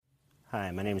Hi,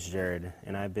 my name is Jared,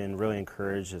 and I've been really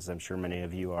encouraged, as I'm sure many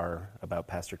of you are, about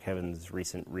Pastor Kevin's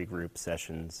recent regroup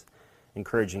sessions,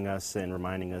 encouraging us and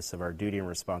reminding us of our duty and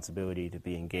responsibility to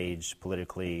be engaged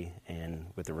politically and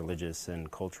with the religious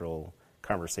and cultural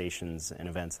conversations and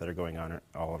events that are going on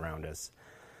all around us.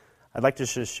 I'd like to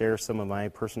just share some of my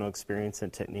personal experience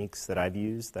and techniques that I've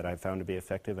used that I've found to be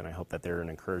effective, and I hope that they're an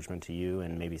encouragement to you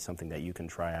and maybe something that you can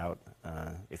try out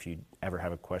if you ever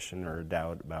have a question or a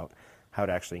doubt about how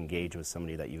to actually engage with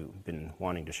somebody that you've been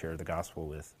wanting to share the gospel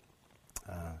with.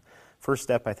 First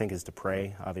step, I think, is to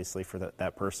pray, obviously, for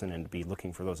that person and to be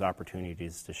looking for those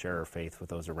opportunities to share our faith with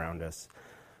those around us.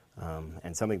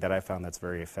 And something that I found that's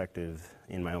very effective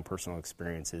in my own personal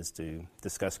experience is to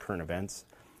discuss current events,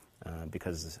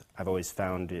 because I've always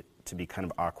found it to be kind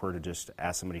of awkward to just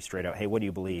ask somebody straight out, hey, what do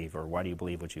you believe, or why do you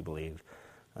believe what you believe?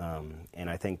 And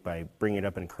I think by bringing it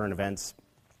up in current events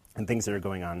and things that are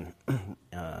going on,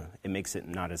 it makes it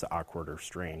not as awkward or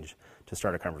strange to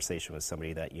start a conversation with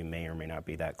somebody that you may or may not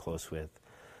be that close with.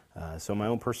 So in my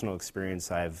own personal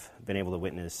experience, I've been able to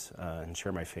witness and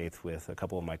share my faith with a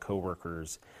couple of my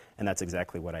coworkers, and that's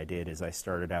exactly what I did. Is I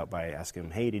started out by asking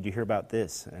them, hey, did you hear about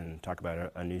this? And talk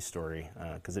about a news story,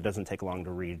 because it doesn't take long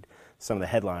to read some of the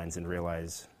headlines and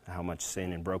realize how much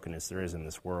sin and brokenness there is in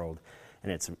this world.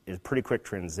 And it's a pretty quick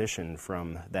transition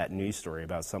from that news story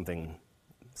about something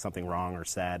wrong or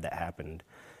sad that happened,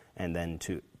 and then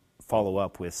to follow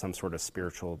up with some sort of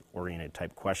spiritual-oriented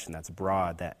type question that's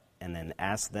broad, and then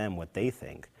ask them what they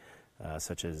think,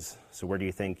 such as, so where do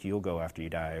you think you'll go after you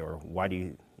die, or what do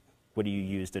you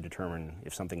use to determine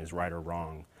if something is right or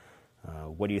wrong?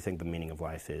 What do you think the meaning of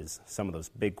life is? Some of those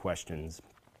big questions,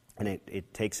 and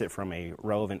it takes it from a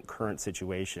relevant current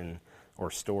situation or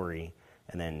story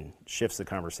and then shifts the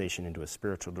conversation into a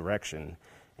spiritual direction.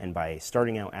 And by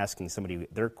starting out asking somebody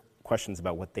their questions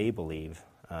about what they believe,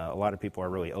 a lot of people are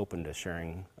really open to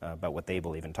sharing about what they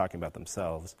believe and talking about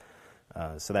themselves.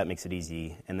 So that makes it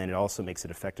easy. And then it also makes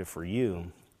it effective for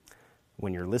you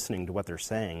when you're listening to what they're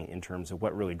saying in terms of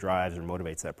what really drives or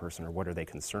motivates that person, or what are they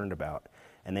concerned about.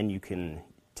 And then you can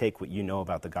take what you know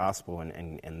about the gospel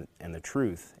and the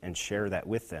truth and share that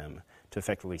with them to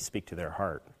effectively speak to their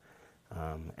heart.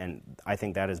 And I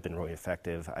think that has been really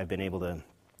effective. I've been able to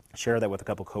share that with a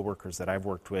couple coworkers that I've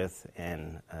worked with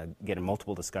and get in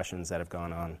multiple discussions that have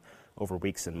gone on over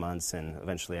weeks and months, and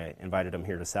eventually I invited them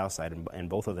here to Southside, and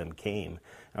both of them came.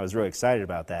 I was really excited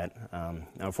about that.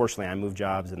 Unfortunately, I moved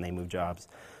jobs and they moved jobs,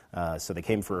 so they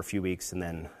came for a few weeks, and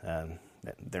then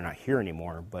they're not here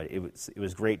anymore, but it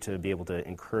was great to be able to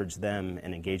encourage them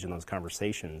and engage in those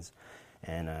conversations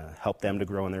and help them to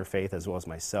grow in their faith as well as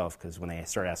myself, because when they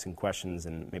started asking questions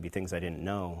and maybe things I didn't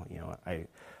know, I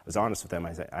was honest with them.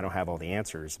 I said, I don't have all the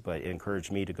answers, but it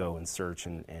encouraged me to go and search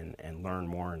and learn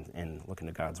more and look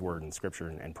into God's Word and Scripture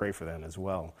and pray for them as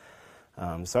well.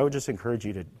 So I would just encourage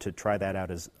you to try that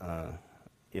out as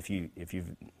if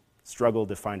you've struggled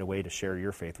to find a way to share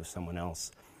your faith with someone else.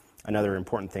 Another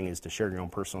important thing is to share your own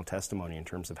personal testimony in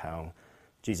terms of how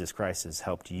Jesus Christ has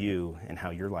helped you and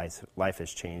how your life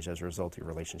has changed as a result of your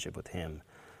relationship with Him.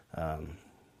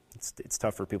 It's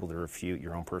tough for people to refute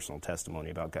your own personal testimony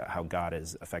about how God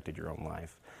has affected your own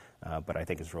life, but I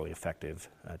think it's really effective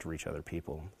to reach other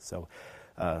people. So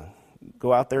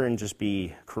go out there and just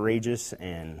be courageous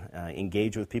and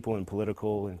engage with people in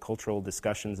political and cultural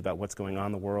discussions about what's going on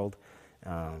in the world,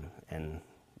 and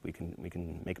we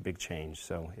can make a big change.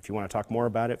 So if you want to talk more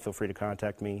about it, feel free to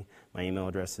contact me. My email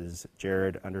address is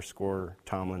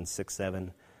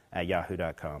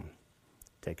jared_tomlin67@yahoo.com.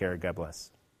 Take care. God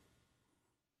bless.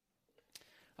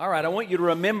 All right, I want you to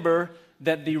remember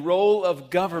that the role of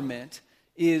government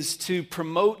is to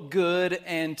promote good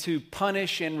and to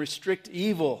punish and restrict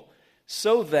evil,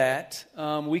 so that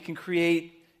it can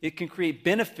create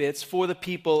benefits for the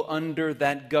people under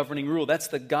that governing rule. That's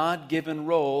the God-given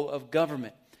role of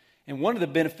government. And one of the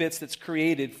benefits that's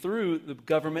created through the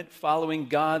government, following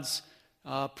God's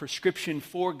prescription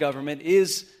for government,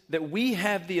 is that we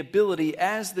have the ability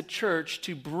as the church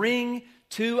to bring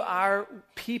to our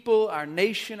people, our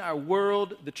nation, our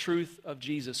world, the truth of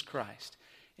Jesus Christ.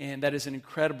 And that is an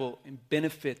incredible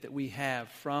benefit that we have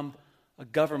from a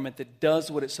government that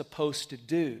does what it's supposed to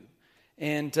do.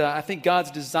 And I think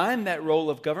God's designed that role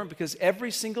of government because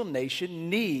every single nation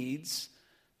needs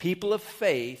people of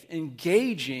faith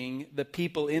engaging the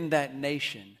people in that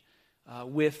nation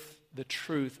with the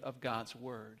truth of God's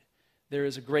Word. There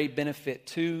is a great benefit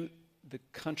to the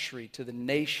country, to the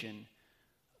nation,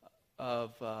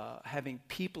 of having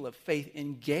people of faith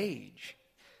engage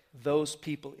those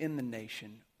people in the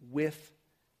nation with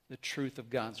the truth of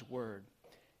God's Word.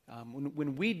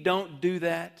 When we don't do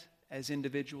that as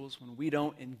individuals, when we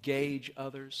don't engage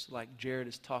others like Jared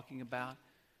is talking about,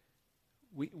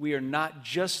 we are not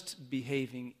just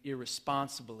behaving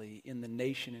irresponsibly in the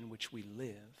nation in which we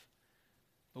live,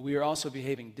 but we are also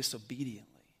behaving disobediently.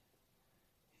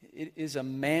 It is a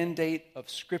mandate of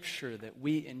Scripture that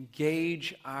we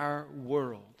engage our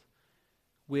world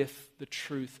with the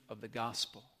truth of the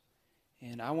gospel.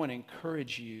 And I want to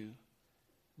encourage you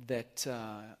that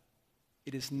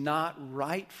it is not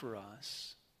right for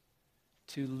us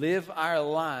to live our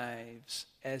lives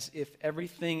as if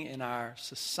everything in our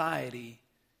society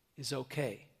is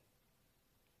okay.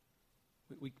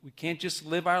 We can't just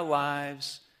live our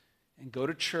lives and go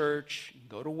to church, and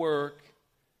go to work,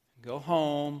 and go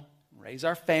home, raise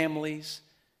our families,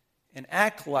 and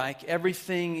act like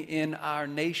everything in our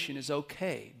nation is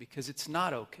okay, because it's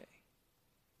not okay.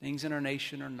 Things in our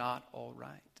nation are not all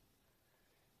right.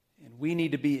 And we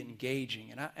need to be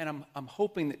engaging. And I'm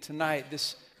hoping that tonight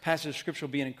this passage of Scripture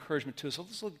will be an encouragement to us. So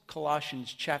let's look at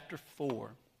Colossians chapter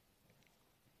 4,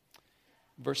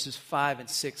 verses 5 and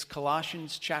 6.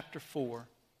 Colossians chapter 4,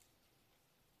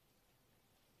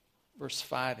 verse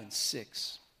 5 and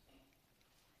 6.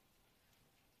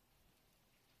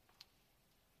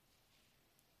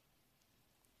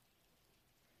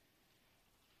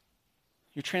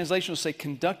 Your translation will say,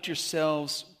 conduct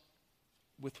yourselves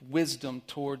with wisdom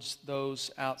towards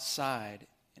those outside.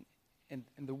 And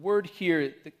the word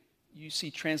here that you see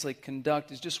translate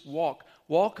conduct is just walk.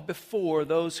 Walk before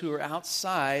those who are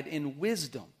outside in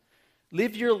wisdom.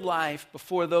 Live your life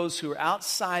before those who are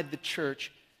outside the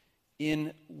church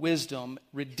in wisdom,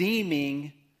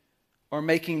 redeeming or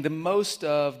making the most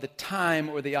of the time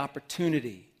or the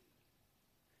opportunity.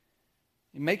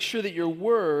 And make sure that your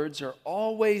words are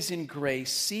always in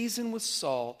grace, seasoned with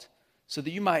salt, so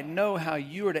that you might know how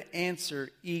you are to answer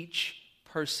each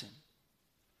person.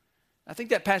 I think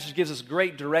that passage gives us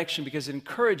great direction because it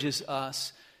encourages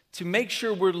us to make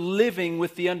sure we're living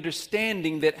with the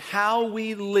understanding that how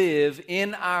we live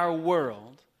in our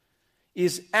world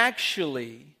is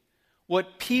actually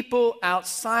what people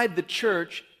outside the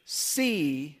church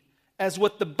see as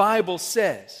what the Bible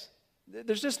says.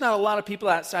 There's just not a lot of people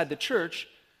outside the church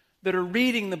that are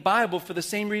reading the Bible for the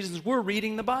same reasons we're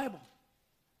reading the Bible.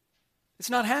 It's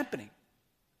not happening.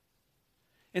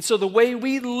 And so the way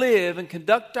we live and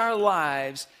conduct our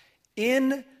lives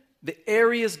in the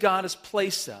areas God has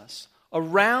placed us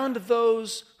around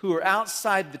those who are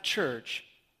outside the church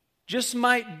just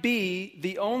might be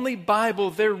the only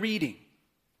Bible they're reading.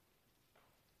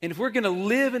 And if we're going to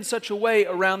live in such a way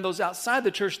around those outside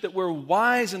the church that we're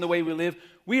wise in the way we live,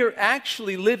 we are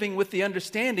actually living with the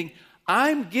understanding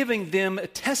I'm giving them a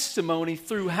testimony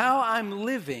through how I'm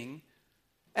living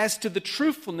as to the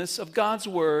truthfulness of God's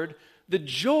Word, the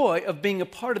joy of being a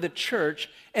part of the church,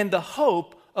 and the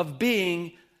hope of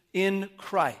being in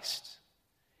Christ.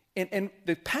 And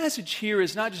the passage here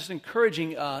is not just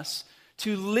encouraging us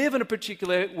to live in a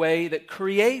particular way that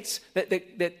creates,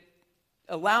 that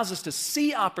allows us to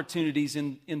see opportunities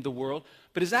in the world,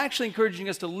 but is actually encouraging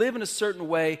us to live in a certain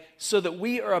way so that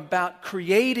we are about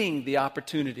creating the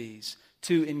opportunities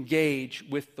to engage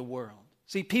with the world.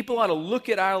 See, people ought to look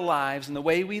at our lives and the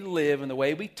way we live and the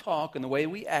way we talk and the way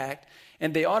we act,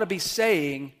 and they ought to be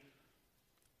saying,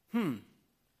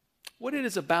 what it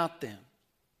is about them.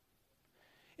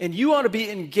 And you ought to be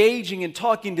engaging and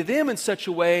talking to them in such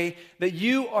a way that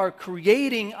you are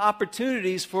creating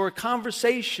opportunities for a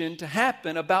conversation to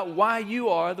happen about why you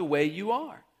are the way you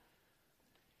are.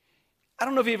 I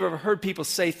don't know if you've ever heard people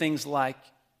say things like,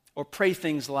 or pray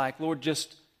things like, Lord,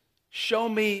 just show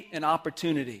me an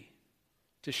opportunity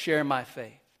to share my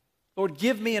faith. Lord,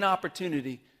 give me an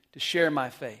opportunity to share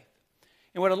my faith.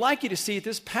 And what I'd like you to see,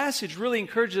 this passage really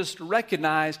encourages us to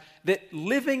recognize that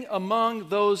living among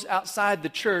those outside the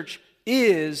church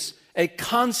is a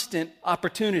constant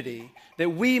opportunity that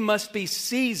we must be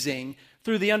seizing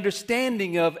through the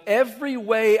understanding of every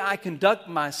way I conduct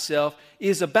myself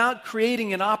is about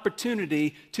creating an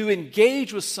opportunity to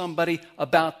engage with somebody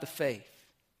about the faith.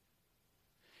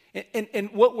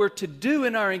 And what we're to do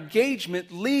in our engagement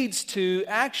leads to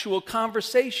actual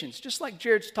conversations, just like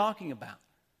Jared's talking about.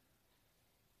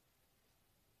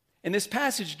 And this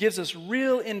passage gives us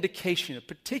real indication, a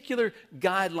particular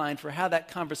guideline for how that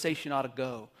conversation ought to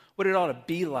go, what it ought to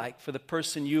be like for the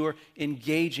person you are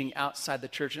engaging outside the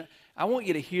church. And I want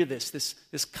you to hear this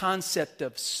concept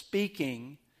of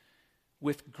speaking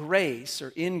with grace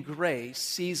or in grace,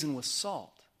 seasoned with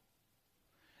salt.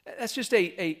 That's just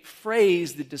a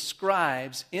phrase that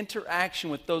describes interaction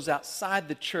with those outside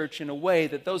the church in a way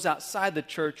that those outside the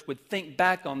church would think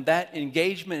back on that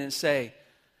engagement and say,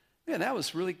 man,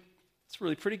 that's really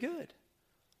pretty good.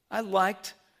 I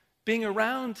liked being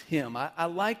around him. I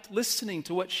liked listening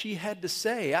to what she had to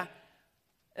say.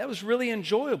 That was really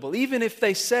enjoyable. Even if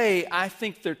they say, I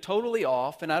think they're totally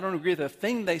off and I don't agree with a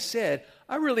thing they said,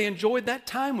 I really enjoyed that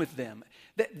time with them.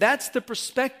 That's the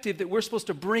perspective that we're supposed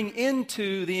to bring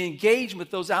into the engagement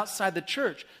with those outside the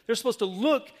church. They're supposed to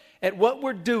look at what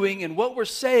we're doing and what we're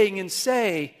saying and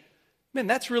say, man,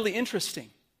 that's really interesting.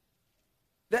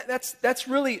 That's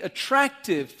really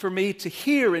attractive for me to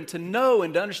hear and to know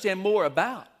and to understand more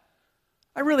about.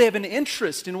 I really have an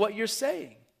interest in what you're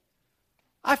saying.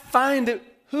 I find that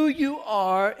who you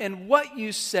are and what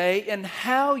you say and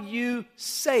how you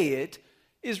say it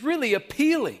is really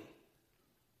appealing.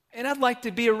 And I'd like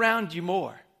to be around you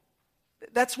more.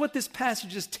 That's what this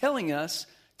passage is telling us,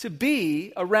 to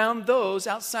be around those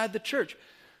outside the church.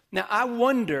 Now, I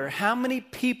wonder how many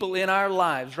people in our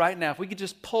lives right now, if we could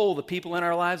just poll the people in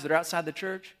our lives that are outside the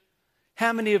church,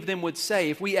 how many of them would say,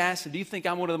 if we asked them, do you think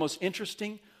I'm one of the most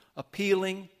interesting,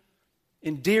 appealing,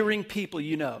 endearing people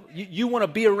you know? You want to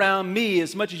be around me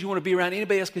as much as you want to be around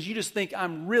anybody else because you just think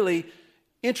I'm really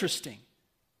interesting,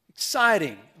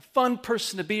 exciting, fun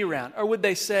person to be around? Or would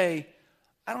they say,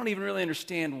 I don't even really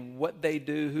understand what they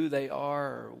do, who they are,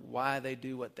 or why they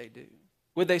do what they do?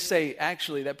 Would they say,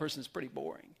 actually, that person's pretty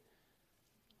boring?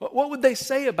 What would they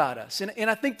say about us? And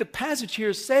I think the passage here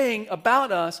is saying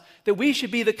about us that we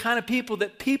should be the kind of people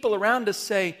that people around us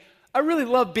say, I really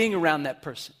love being around that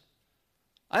person.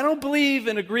 I don't believe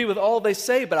and agree with all they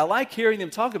say, but I like hearing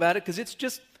them talk about it because it's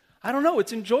just, I don't know,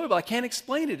 it's enjoyable. I can't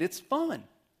explain it. It's fun.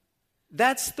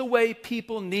 That's the way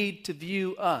people need to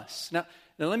view us. Now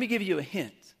let me give you a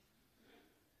hint.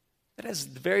 That has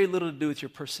very little to do with your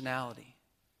personality.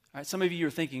 All right, some of you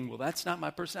are thinking, well, that's not my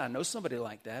personality. I know somebody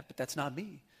like that, but that's not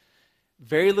me.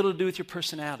 Very little to do with your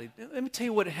personality. Let me tell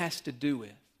you what it has to do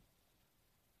with.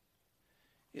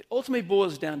 It ultimately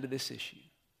boils down to this issue.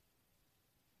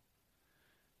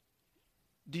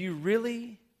 Do you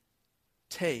really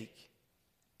take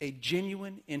a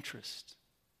genuine interest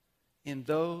in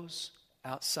those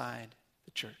outside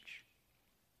the church?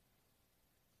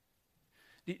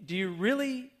 Do you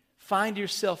really find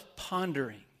yourself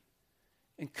pondering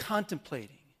and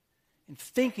contemplating and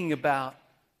thinking about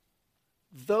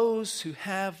those who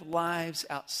have lives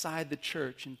outside the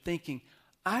church and thinking,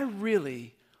 I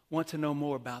really want to know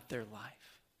more about their life.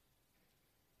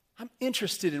 I'm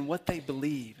interested in what they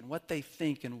believe and what they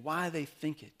think and why they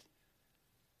think it.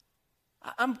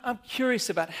 I'm curious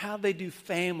about how they do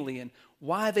family and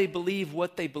why they believe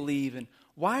what they believe and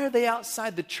why are they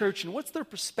outside the church and what's their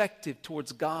perspective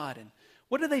towards God and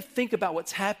what do they think about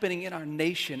what's happening in our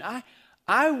nation.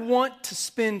 I want to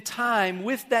spend time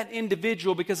with that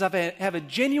individual because I have a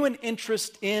genuine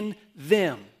interest in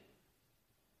them.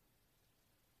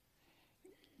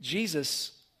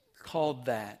 Jesus called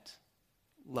that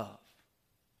love.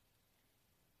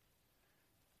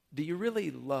 Do you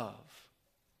really love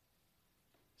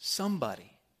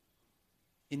somebody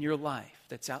in your life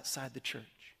that's outside the church?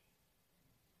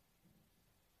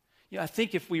 You know, I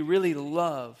think if we really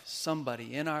love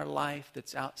somebody in our life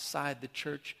that's outside the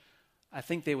church, I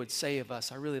think they would say of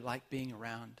us, I really like being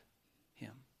around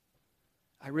him.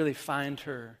 I really find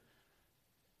her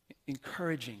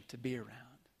encouraging to be around.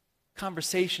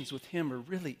 Conversations with him are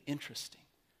really interesting.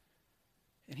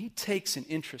 And he takes an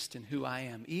interest in who I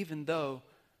am, even though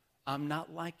I'm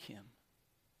not like him.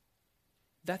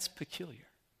 That's peculiar.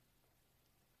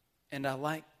 And I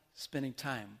like spending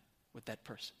time with that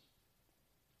person.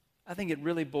 I think it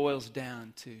really boils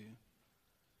down to,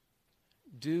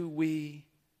 do we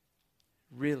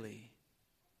really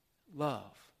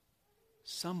love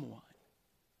someone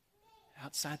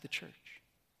outside the church?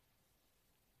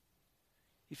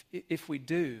 If we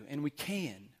do, and we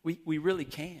can, we really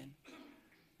can,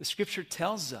 the scripture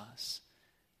tells us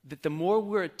that the more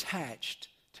we're attached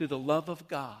to the love of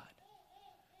God,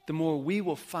 the more we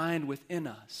will find within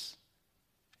us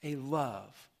a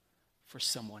love for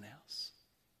someone else.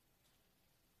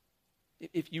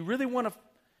 If you really want to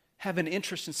have an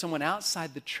interest in someone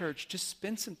outside the church, just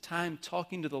spend some time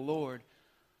talking to the Lord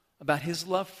about his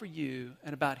love for you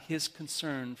and about his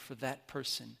concern for that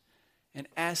person, and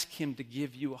ask him to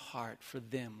give you a heart for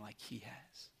them like he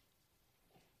has.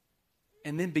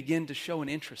 And then begin to show an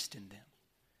interest in them.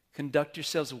 Conduct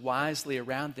yourselves wisely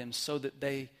around them so that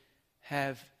they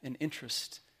have an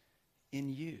interest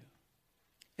in you.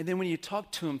 And then when you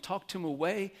talk to them a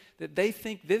way that they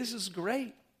think this is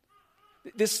great.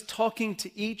 This talking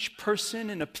to each person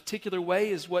in a particular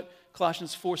way is what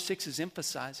Colossians 4:6 is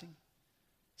emphasizing.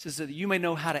 It says that you may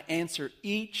know how to answer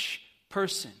each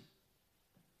person.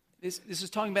 This is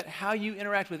talking about how you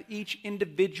interact with each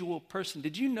individual person.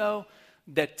 Did you know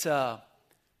that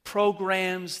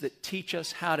programs that teach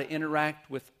us how to interact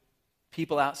with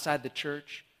people outside the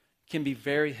church can be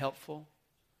very helpful.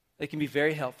 They can be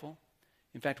very helpful.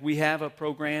 In fact, we have a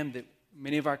program that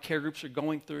many of our care groups are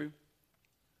going through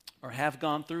or have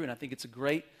gone through, and I think it's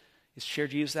it's Share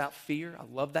Jesus Without Fear. I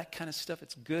love that kind of stuff.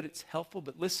 It's good, it's helpful,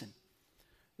 but listen,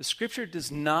 the Scripture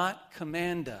does not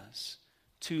command us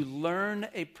to learn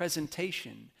a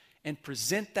presentation and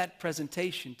present that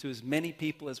presentation to as many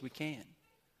people as we can.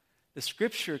 The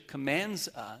Scripture commands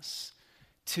us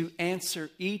to answer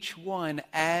each one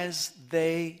as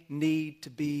they need to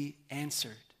be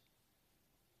answered.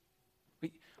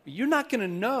 You're not going to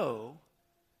know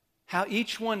how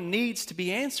each one needs to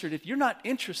be answered if you're not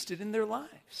interested in their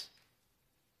lives.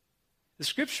 The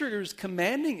Scripture is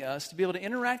commanding us to be able to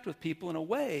interact with people in a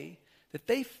way that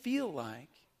they feel like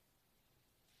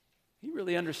he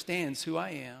really understands who I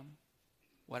am,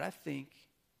 what I think,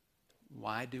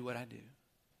 why I do what I do.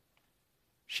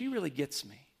 She really gets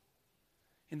me.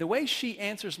 And the way she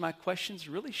answers my questions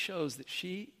really shows that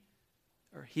she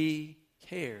or he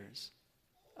cares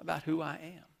about who I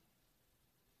am.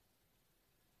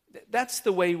 That's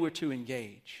the way we're to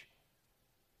engage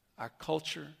our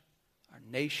culture, our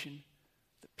nation,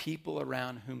 the people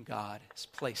around whom God has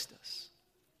placed us.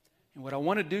 And what I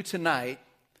want to do tonight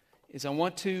is I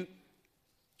want to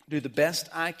do the best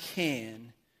I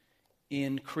can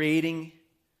in helping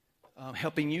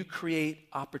you create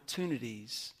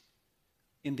opportunities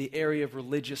in the area of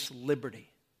religious liberty.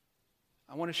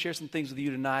 I want to share some things with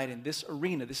you tonight in this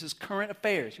arena. This is current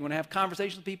affairs. You want to have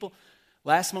conversations with people?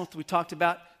 Last month we talked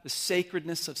about the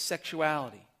sacredness of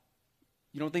sexuality.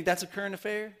 You don't think that's a current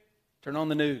affair? Turn on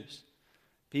the news.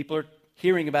 People are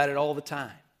hearing about it all the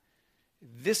time.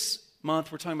 This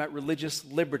month we're talking about religious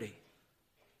liberty.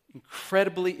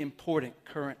 Incredibly important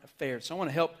current affairs. So I want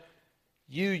to help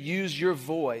you use your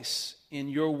voice in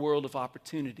your world of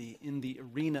opportunity in the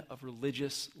arena of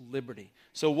religious liberty.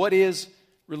 So what is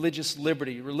religious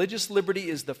liberty? Religious liberty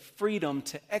is the freedom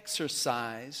to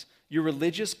exercise your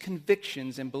religious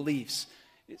convictions and beliefs.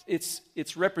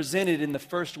 It's represented in the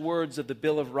first words of the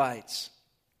Bill of Rights.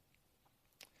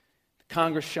 The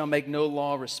Congress shall make no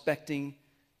law respecting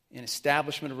an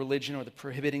establishment of religion or the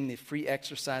prohibiting the free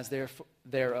exercise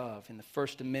thereof in the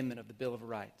First Amendment of the Bill of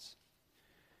Rights.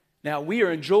 Now, we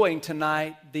are enjoying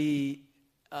tonight the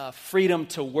freedom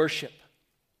to worship.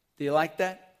 Do you like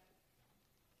that?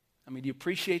 I mean, do you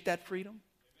appreciate that freedom?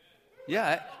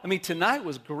 Yeah, I mean, tonight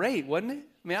was great, wasn't it?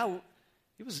 I mean,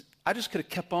 I just could have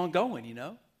kept on going, you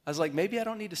know. I was like, maybe I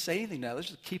don't need to say anything now. Let's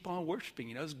just keep on worshiping,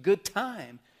 you know. It's a good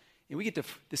time. And we get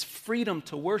this freedom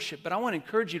to worship. But I want to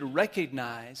encourage you to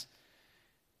recognize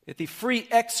that the free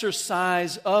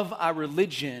exercise of our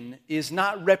religion is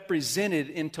not represented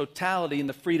in totality in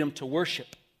the freedom to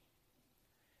worship.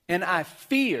 And I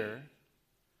fear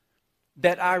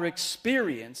that our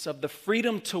experience of the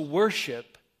freedom to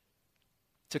worship,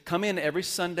 to come in every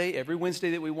Sunday, every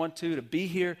Wednesday that we want to be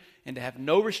here, and to have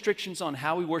no restrictions on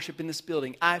how we worship in this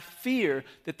building, I fear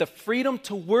that the freedom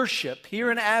to worship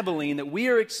here in Abilene that we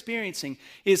are experiencing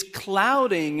is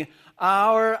clouding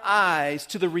our eyes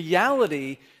to the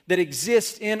reality that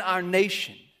exists in our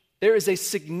nation. There is a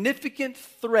significant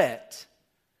threat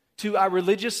to our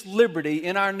religious liberty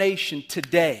in our nation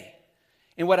today.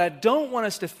 And what I don't want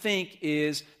us to think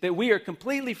is that we are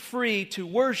completely free to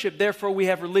worship, therefore we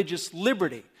have religious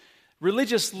liberty.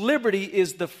 Religious liberty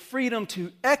is the freedom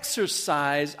to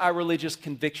exercise our religious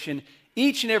conviction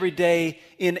each and every day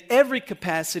in every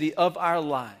capacity of our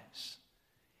lives.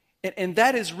 And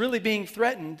that is really being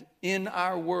threatened in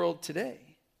our world today.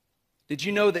 Did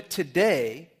you know that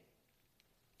today,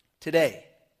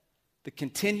 the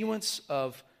continuance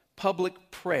of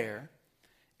public prayer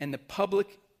and the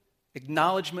public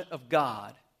acknowledgement of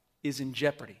God is in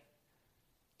jeopardy?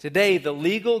 Today, the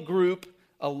legal group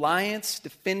Alliance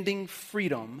Defending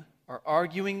Freedom are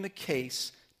arguing the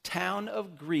case Town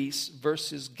of Greece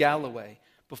versus Galloway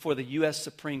before the U.S.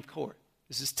 Supreme Court.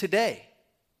 This is today.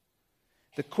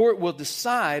 The court will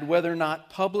decide whether or not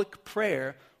public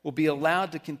prayer will be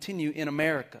allowed to continue in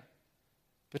America.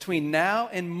 Between now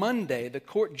and Monday, the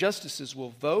court justices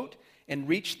will vote and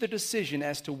reach the decision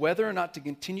as to whether or not to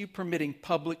continue permitting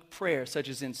public prayer, such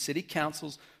as in city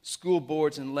councils, school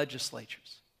boards, and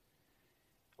legislatures,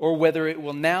 or whether it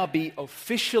will now be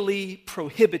officially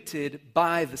prohibited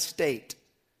by the state.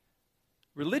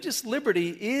 Religious liberty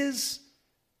is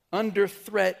under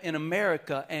threat in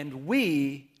America, and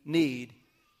we need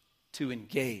to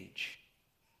engage.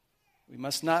 We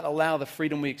must not allow the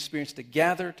freedom we experience to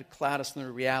gather to cloud us in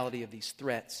the reality of these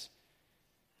threats.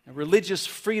 And religious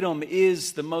freedom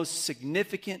is the most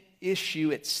significant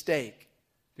issue at stake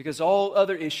Because all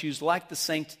other issues, like the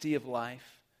sanctity of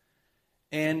life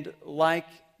and like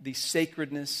the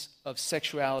sacredness of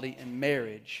sexuality and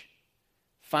marriage,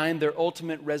 find their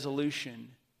ultimate resolution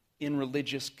in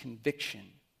religious conviction.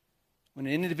 When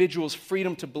an individual's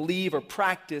freedom to believe or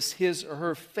practice his or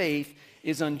her faith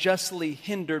is unjustly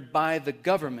hindered by the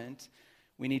government,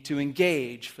 we need to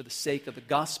engage for the sake of the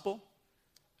gospel,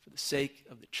 for the sake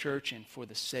of the church, and for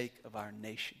the sake of our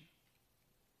nation.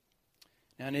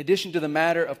 Now, in addition to the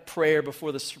matter of prayer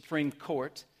before the Supreme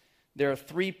Court, there are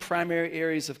three primary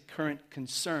areas of current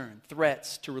concern,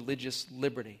 threats to religious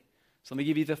liberty. So let me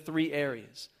give you the three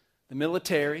areas. The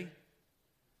military.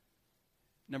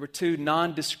 Number two,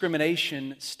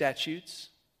 non-discrimination statutes.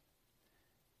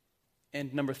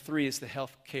 And number three is the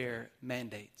health care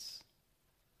mandates.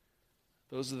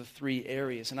 Those are the three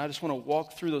areas. And I just want to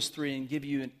walk through those three and give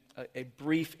you a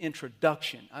brief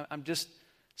introduction. I'm just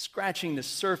scratching the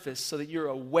surface so that you're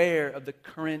aware of the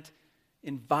current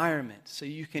environment, so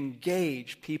you can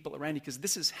gauge people around you, because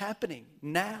this is happening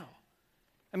now.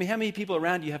 I mean, how many people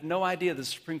around you have no idea the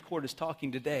Supreme Court is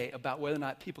talking today about whether or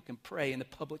not people can pray in the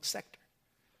public sector?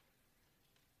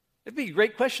 It'd be a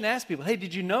great question to ask people. Hey,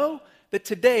 did you know that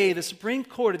today the Supreme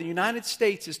Court of the United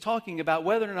States is talking about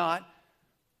whether or not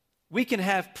we can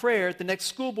have prayer at the next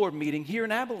school board meeting here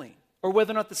in Abilene, or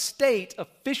whether or not the state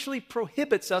officially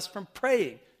prohibits us from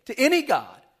praying to any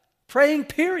God, praying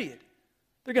period.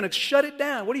 They're going to shut it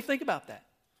down. What do you think about that?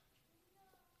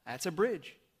 That's a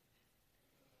bridge.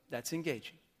 That's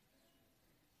engaging.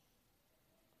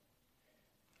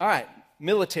 All right,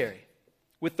 military.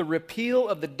 With the repeal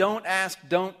of the Don't Ask,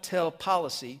 Don't Tell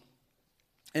policy,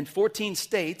 and 14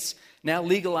 states now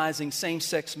legalizing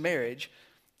same-sex marriage,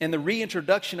 and the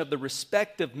reintroduction of the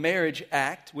Respect of Marriage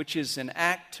Act, which is an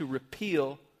act to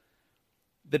repeal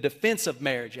the Defense of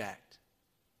Marriage Act.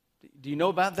 Do you know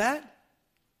about that?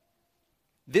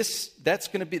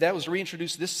 That was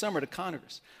reintroduced this summer to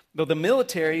Congress. Though the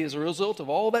military, as a result of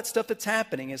all that stuff that's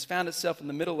happening, has found itself in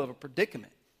the middle of a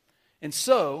predicament. And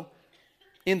so,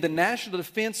 in the National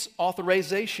Defense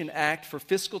Authorization Act for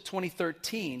fiscal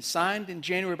 2013, signed in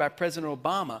January by President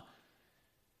Obama,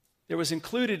 there was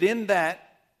included in that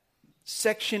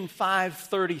Section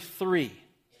 533.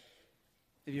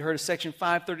 Have you heard of Section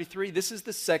 533? This is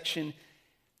the section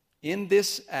in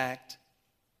this act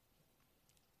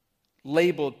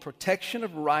labeled Protection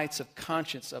of Rights of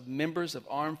Conscience of Members of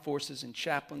Armed Forces and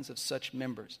Chaplains of such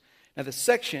members. Now, the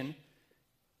section,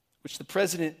 which the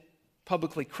President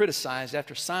publicly criticized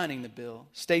after signing the bill,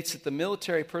 states that the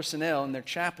military personnel and their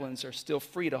chaplains are still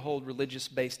free to hold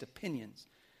religious-based opinions.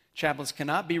 Chaplains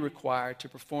cannot be required to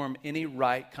perform any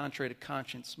rite contrary to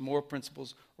conscience, moral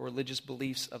principles, or religious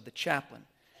beliefs of the chaplain.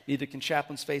 Neither can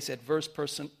chaplains face adverse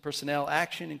personnel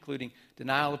action, including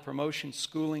denial of promotion,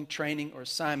 schooling, training, or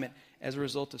assignment as a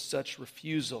result of such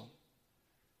refusal.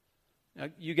 Now,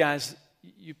 you guys,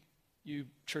 you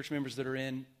church members that are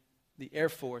in the Air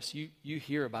Force, you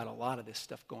hear about a lot of this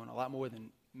stuff going on, a lot more than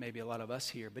maybe a lot of us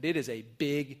here, but it is a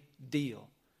big deal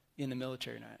in the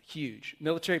military now. Huge.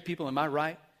 Military people, am I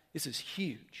right? This is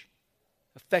huge,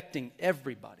 affecting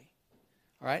everybody.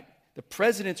 All right? The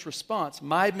President's response,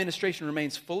 my administration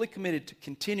remains fully committed to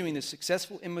continuing the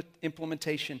successful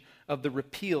implementation of the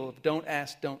repeal of Don't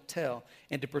Ask, Don't Tell,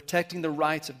 and to protecting the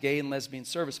rights of gay and lesbian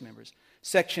service members.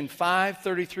 Section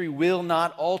 533 will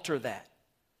not alter that.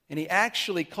 And he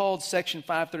actually called Section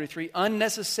 533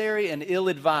 unnecessary and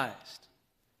ill-advised.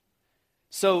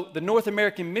 So the North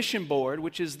American Mission Board,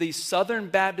 which is the Southern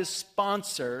Baptist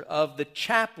sponsor of the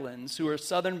chaplains who are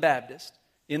Southern Baptist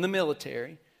in the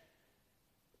military,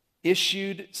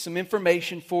 issued some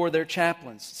information for their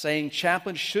chaplains, saying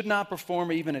chaplains should not perform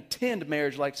or even attend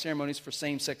marriage-like ceremonies for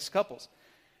same-sex couples.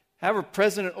 However,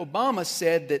 President Obama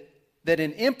said that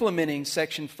in implementing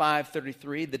Section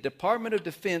 533, the Department of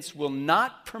Defense will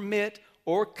not permit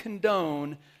or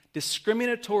condone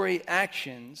discriminatory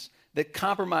actions that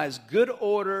compromise good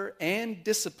order and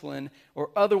discipline or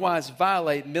otherwise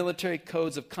violate military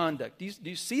codes of conduct. Do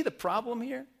you see the problem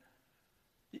here?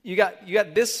 You got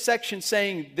this section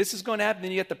saying this is going to happen,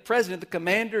 then you got the president, the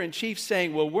commander-in-chief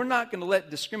saying, well, we're not going to let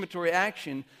discriminatory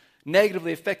action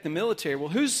negatively affect the military. Well,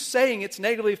 who's saying it's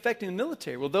negatively affecting the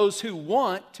military? Well, those who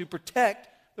want to protect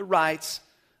the rights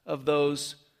of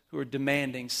those who are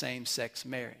demanding same-sex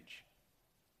marriage.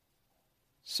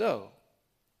 So,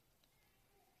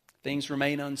 things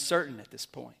remain uncertain at this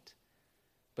point,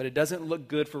 but it doesn't look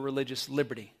good for religious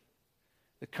liberty.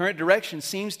 The current direction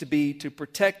seems to be to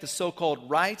protect the so-called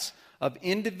rights of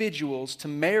individuals to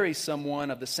marry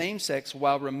someone of the same sex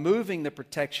while removing the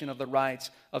protection of the rights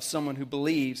of someone who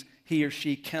believes he or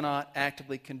she cannot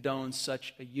actively condone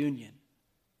such a union.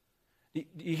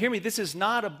 You hear me? This is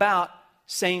not about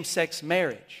same-sex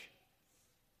marriage.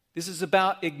 This is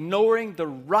about ignoring the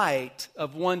right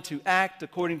of one to act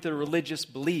according to their religious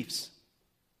beliefs.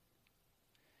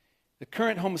 The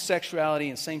current homosexuality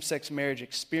and same-sex marriage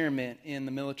experiment in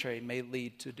the military may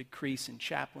lead to a decrease in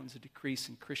chaplains, a decrease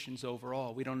in Christians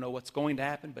overall. We don't know what's going to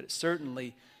happen, but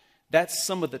that's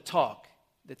some of the talk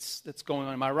that's going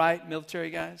on. Am I right, military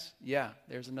guys? Yeah,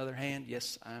 there's another hand.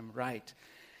 Yes, I'm right.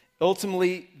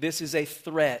 Ultimately, this is a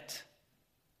threat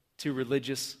to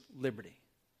religious liberty.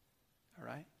 All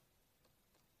right?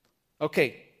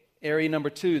 Okay, area number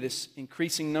 2, this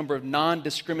increasing number of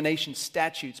non-discrimination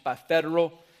statutes by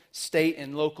federal, state,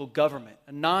 and local government.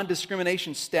 A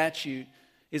non-discrimination statute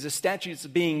is a statute that's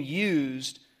being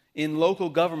used in local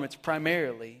governments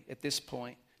primarily at this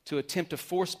point to attempt to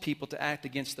force people to act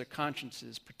against their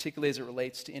consciences, particularly as it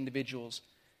relates to individuals'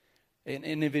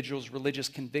 religious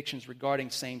convictions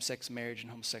regarding same-sex marriage and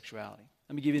homosexuality.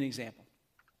 Let me give you an example.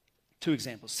 2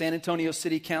 examples. San Antonio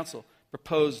City Council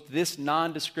proposed this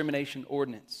non-discrimination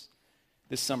ordinance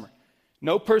this summer.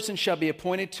 No person shall be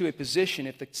appointed to a position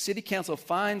if the city council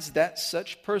finds that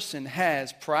such person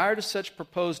has, prior to such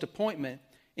proposed appointment,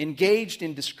 engaged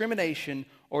in discrimination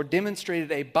or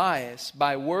demonstrated a bias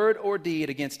by word or deed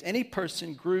against any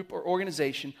person, group, or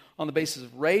organization on the basis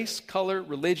of race, color,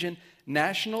 religion,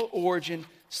 national origin,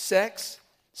 sex,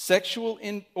 sexual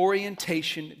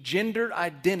orientation, gender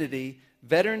identity,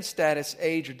 veteran status,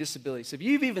 age, or disability. So if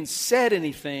you've even said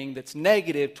anything that's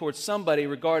negative towards somebody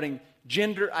regarding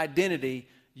gender identity,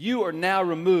 you are now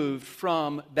removed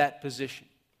from that position.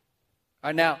 All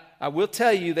right, now, I will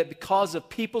tell you that because of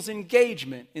people's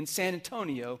engagement in San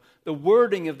Antonio, the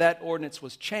wording of that ordinance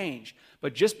was changed.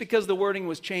 But just because the wording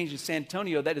was changed in San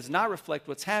Antonio, that does not reflect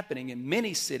what's happening in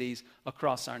many cities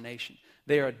across our nation.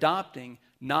 They are adopting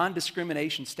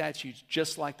non-discrimination statutes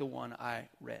just like the one I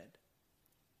read.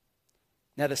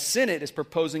 Now, the Senate is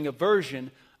proposing a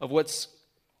version of what's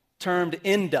termed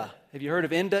ENDA. Have you heard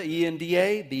of ENDA,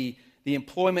 E-N-D-A, the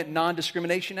Employment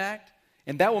Non-Discrimination Act?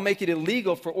 And that will make it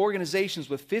illegal for organizations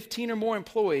with 15 or more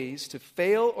employees to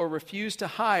fail or refuse to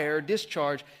hire or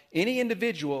discharge any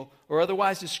individual or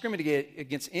otherwise discriminate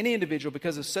against any individual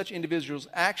because of such individual's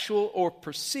actual or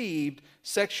perceived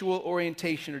sexual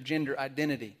orientation or gender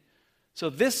identity. So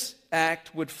this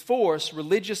act would force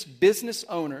religious business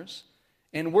owners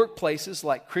and workplaces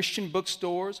like Christian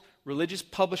bookstores, religious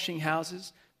publishing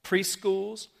houses,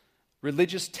 preschools,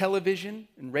 religious television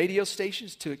and radio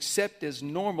stations to accept as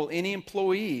normal any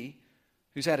employee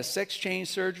who's had a sex change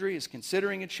surgery, is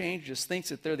considering a change, just thinks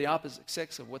that they're the opposite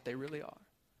sex of what they really are.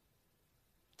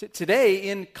 Today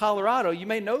in Colorado, you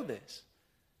may know this.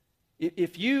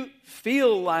 If you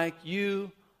feel like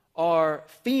you are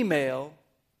female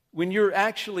when you're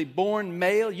actually born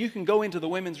male, you can go into the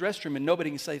women's restroom and nobody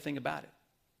can say a thing about it.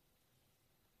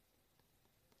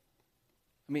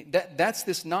 I mean, that's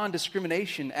this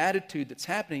non-discrimination attitude that's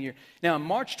happening here. Now, on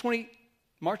March 22,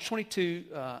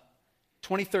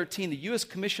 2013, the U.S.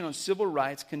 Commission on Civil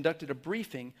Rights conducted a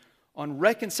briefing on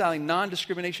reconciling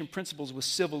non-discrimination principles with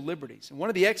civil liberties. And one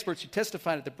of the experts who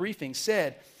testified at the briefing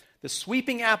said, the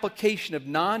sweeping application of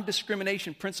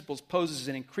non-discrimination principles poses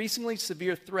an increasingly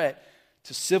severe threat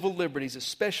to civil liberties,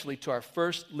 especially to our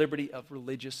first liberty of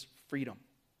religious freedom.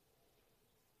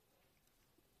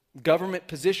 Government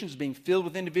positions being filled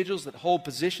with individuals that hold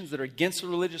positions that are against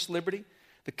religious liberty.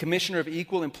 The Commissioner of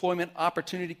Equal Employment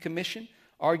Opportunity Commission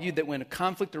argued that when a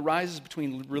conflict arises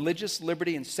between religious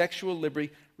liberty and sexual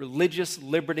liberty, religious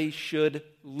liberty should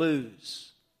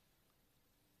lose.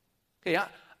 Okay,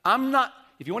 I'm not,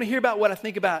 if you want to hear about what I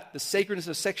think about the sacredness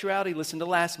of sexuality, listen to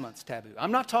last month's Taboo.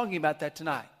 I'm not talking about that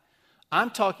tonight. I'm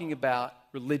talking about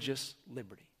religious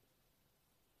liberty.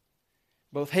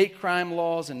 Both hate crime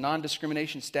laws and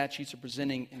non-discrimination statutes are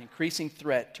presenting an increasing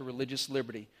threat to religious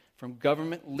liberty from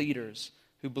government leaders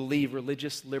who believe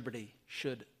religious liberty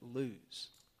should lose.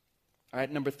 All right,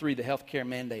 number 3, the health care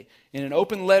mandate. In an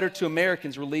open letter to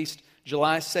Americans released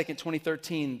July 2nd,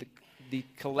 2013, the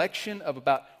collection of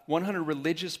about 100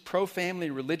 religious, pro-family,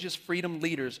 religious freedom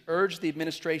leaders urged the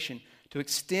administration to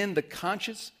extend the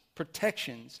conscience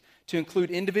protections to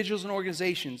include individuals and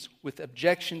organizations with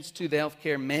objections to the health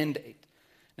care mandate.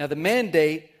 Now, the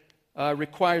mandate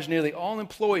requires nearly all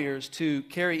employers to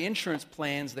carry insurance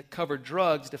plans that cover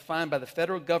drugs defined by the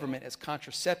federal government as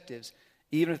contraceptives,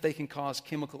 even if they can cause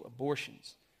chemical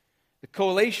abortions.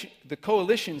 The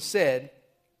coalition said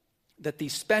that the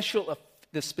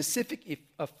specific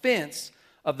offense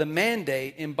of the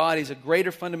mandate embodies a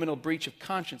greater fundamental breach of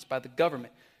conscience by the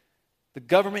government. The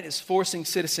government is forcing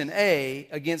citizen A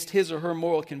against his or her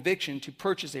moral conviction to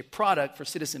purchase a product for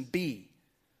citizen B.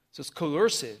 So it's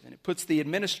coercive, and it puts the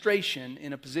administration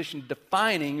in a position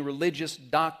defining religious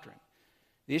doctrine.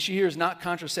 The issue here is not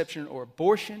contraception or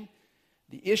abortion.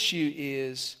 The issue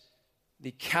is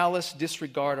the callous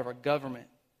disregard of our government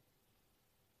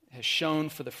has shown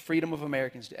for the freedom of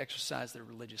Americans to exercise their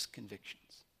religious convictions.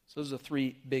 So those are the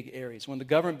three big areas. When the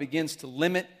government begins to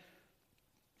limit,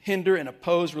 hinder, and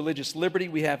oppose religious liberty,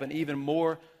 we have even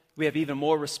more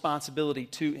responsibility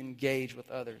to engage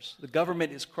with others. The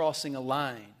government is crossing a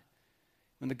line.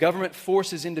 When the government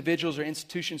forces individuals or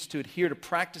institutions to adhere to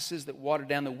practices that water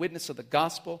down the witness of the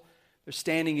gospel, they're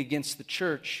standing against the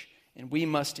church, and we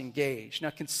must engage. Now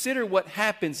consider what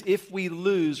happens if we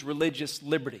lose religious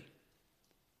liberty.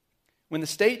 When the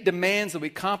state demands that we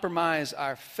compromise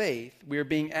our faith, we are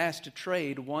being asked to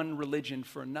trade one religion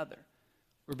for another.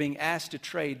 We're being asked to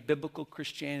trade biblical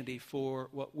Christianity for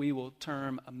what we will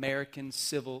term American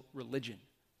civil religion.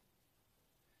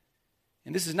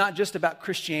 And this is not just about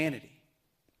Christianity.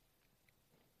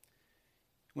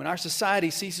 When our society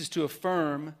ceases to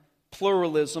affirm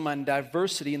pluralism and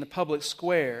diversity in the public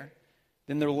square,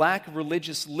 then the lack of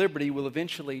religious liberty will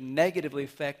eventually negatively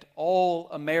affect all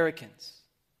Americans.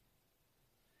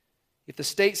 If the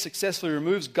state successfully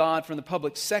removes God from the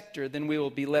public sector, then we will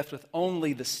be left with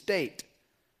only the state.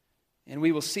 And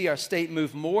we will see our state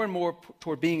move more and more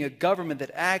toward being a government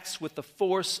that acts with the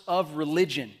force of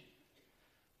religion.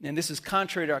 And this is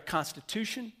contrary to our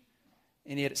Constitution,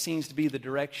 and yet it seems to be the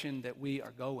direction that we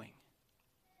are going.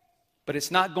 But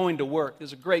it's not going to work.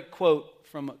 There's a great quote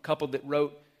from a couple that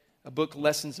wrote a book,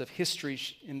 Lessons of History,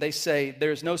 and they say,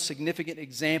 "There is no significant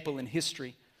example in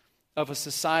history of a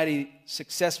society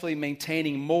successfully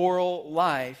maintaining moral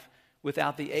life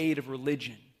without the aid of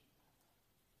religion.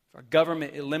 If our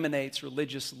government eliminates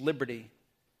religious liberty,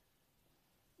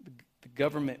 the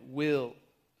government will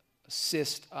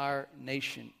assist our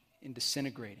nation in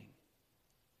disintegrating."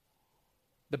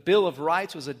 The Bill of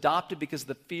Rights was adopted because of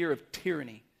the fear of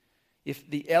tyranny. If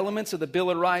the elements of the Bill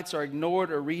of Rights are ignored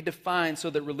or redefined so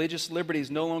that religious liberty is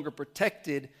no longer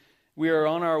protected, we are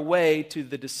on our way to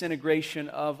the disintegration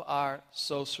of our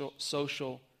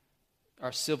civil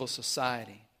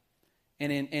society.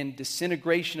 And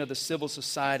disintegration of the civil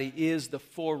society is the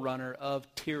forerunner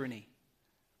of tyranny.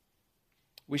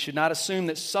 We should not assume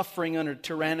that suffering under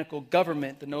tyrannical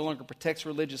government that no longer protects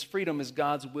religious freedom is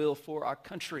God's will for our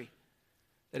country.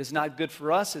 That is not good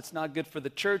for us, it's not good for the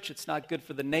church, it's not good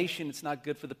for the nation, it's not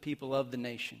good for the people of the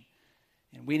nation.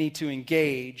 And we need to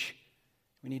engage,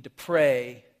 we need to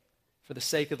pray for the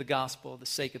sake of the gospel, the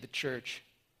sake of the church,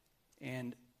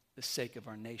 and the sake of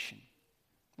our nation.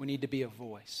 We need to be a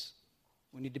voice.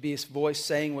 We need to be a voice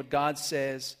saying what God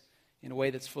says in a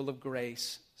way that's full of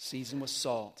grace, seasoned with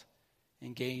salt,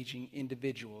 engaging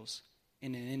individuals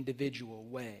in an individual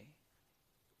way.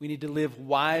 We need to live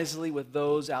wisely with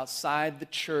those outside the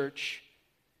church,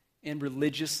 and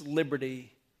religious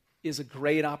liberty is a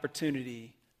great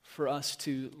opportunity for us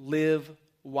to live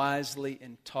wisely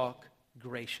and talk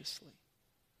graciously.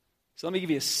 So let me give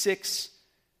you 6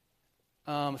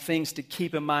 things to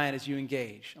keep in mind as you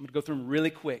engage. I'm going to go through them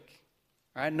really quick.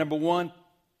 All right, number 1,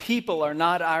 people are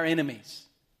not our enemies.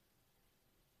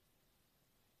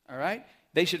 All right?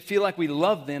 They should feel like we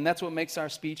love them. That's what makes our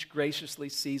speech graciously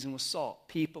seasoned with salt.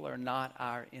 People are not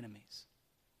our enemies.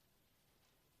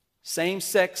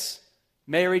 Same-sex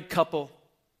married couple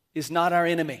is not our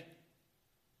enemy.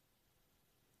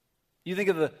 You think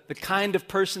of the kind of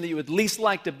person that you would least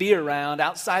like to be around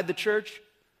outside the church,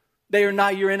 they are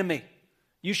not your enemy.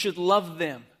 You should love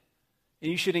them,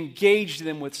 and you should engage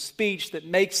them with speech that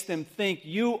makes them think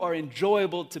you are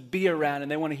enjoyable to be around, and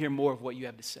they want to hear more of what you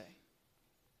have to say.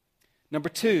 Number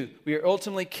 2, we are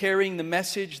ultimately carrying the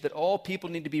message that all people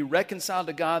need to be reconciled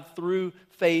to God through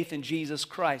faith in Jesus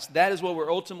Christ. That is what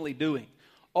we're ultimately doing.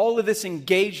 All of this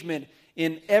engagement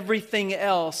in everything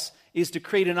else is to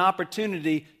create an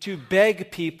opportunity to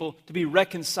beg people to be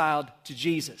reconciled to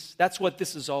Jesus. That's what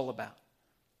this is all about.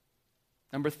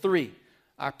 Number 3,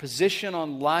 our position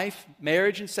on life,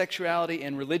 marriage and sexuality,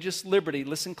 and religious liberty,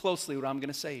 listen closely to what I'm going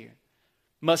to say here,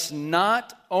 must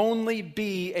not only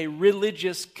be a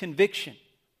religious conviction.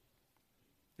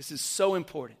 This is so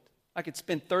important. I could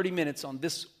spend 30 minutes on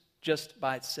this just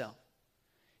by itself.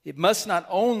 It must not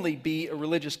only be a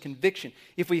religious conviction.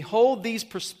 If we hold these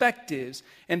perspectives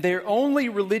and they're only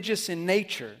religious in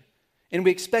nature, and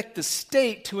we expect the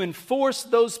state to enforce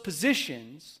those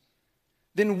positions,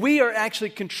 then we are actually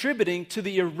contributing to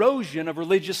the erosion of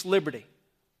religious liberty.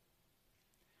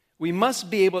 We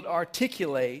must be able to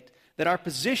articulate that our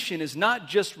position is not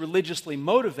just religiously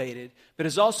motivated, but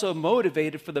is also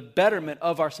motivated for the betterment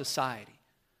of our society.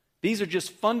 These are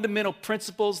just fundamental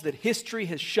principles that history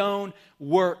has shown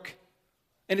work.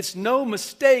 And it's no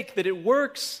mistake that it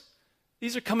works.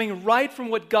 These are coming right from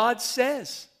what God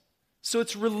says. So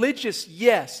it's religious,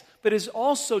 yes, but it's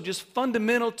also just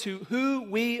fundamental to who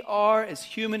we are as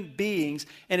human beings,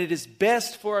 and it is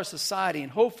best for our society.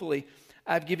 And hopefully,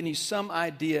 I've given you some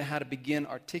idea how to begin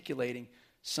articulating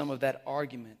some of that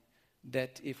argument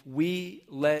that if we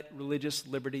let religious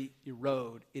liberty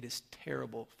erode, it is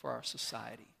terrible for our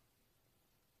society.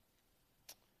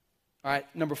 All right,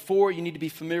 number 4, you need to be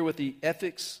familiar with the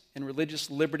Ethics and Religious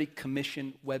Liberty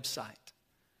Commission website.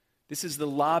 This is the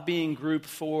lobbying group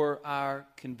for our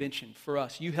convention, for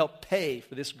us. You help pay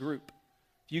for this group.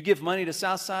 If you give money to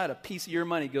Southside, a piece of your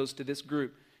money goes to this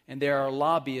group. And there are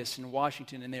lobbyists in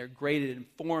Washington, and they're great at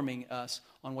informing us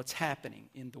on what's happening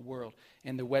in the world.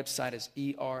 And the website is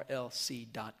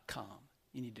erlc.com.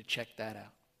 You need to check that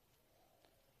out.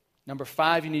 Number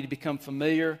 5, you need to become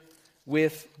familiar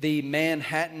with the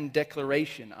Manhattan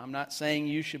Declaration. I'm not saying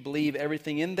you should believe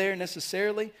everything in there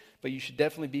necessarily, but you should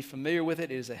definitely be familiar with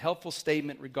it. It is a helpful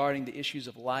statement regarding the issues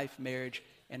of life, marriage,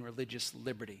 and religious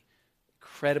liberty.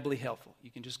 Incredibly helpful. You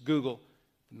can just Google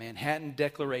the Manhattan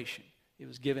Declaration. It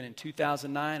was given in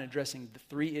 2009, addressing the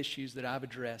 3 issues that I've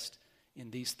addressed in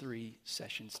these 3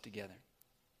 sessions together.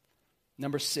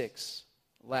 Number 6,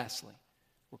 lastly,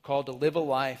 we're called to live a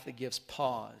life that gives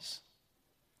pause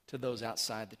to those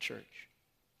outside the church,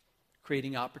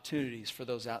 creating opportunities for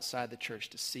those outside the church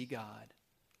to see God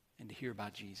and to hear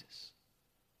about Jesus.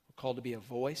 We're called to be a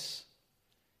voice,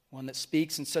 one that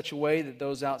speaks in such a way that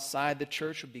those outside the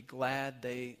church would be glad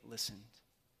they listened.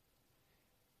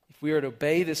 If we are to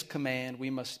obey this command, we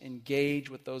must engage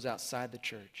with those outside the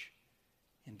church.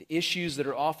 And the issues that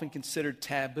are often considered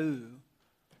taboo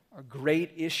are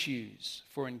great issues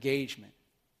for engagement,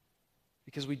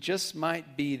 because we just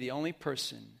might be the only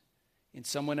person in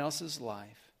someone else's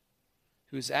life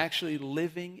who is actually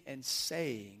living and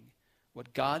saying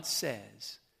what God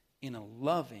says in a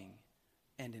loving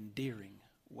and endearing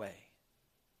way.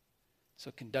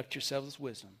 So conduct yourselves with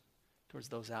wisdom towards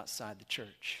those outside the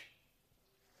church,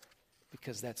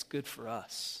 because that's good for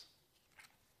us.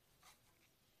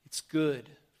 It's good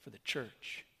for the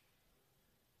church.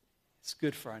 It's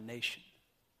good for our nation.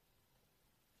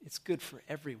 It's good for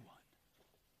everyone,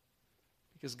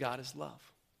 because God is love.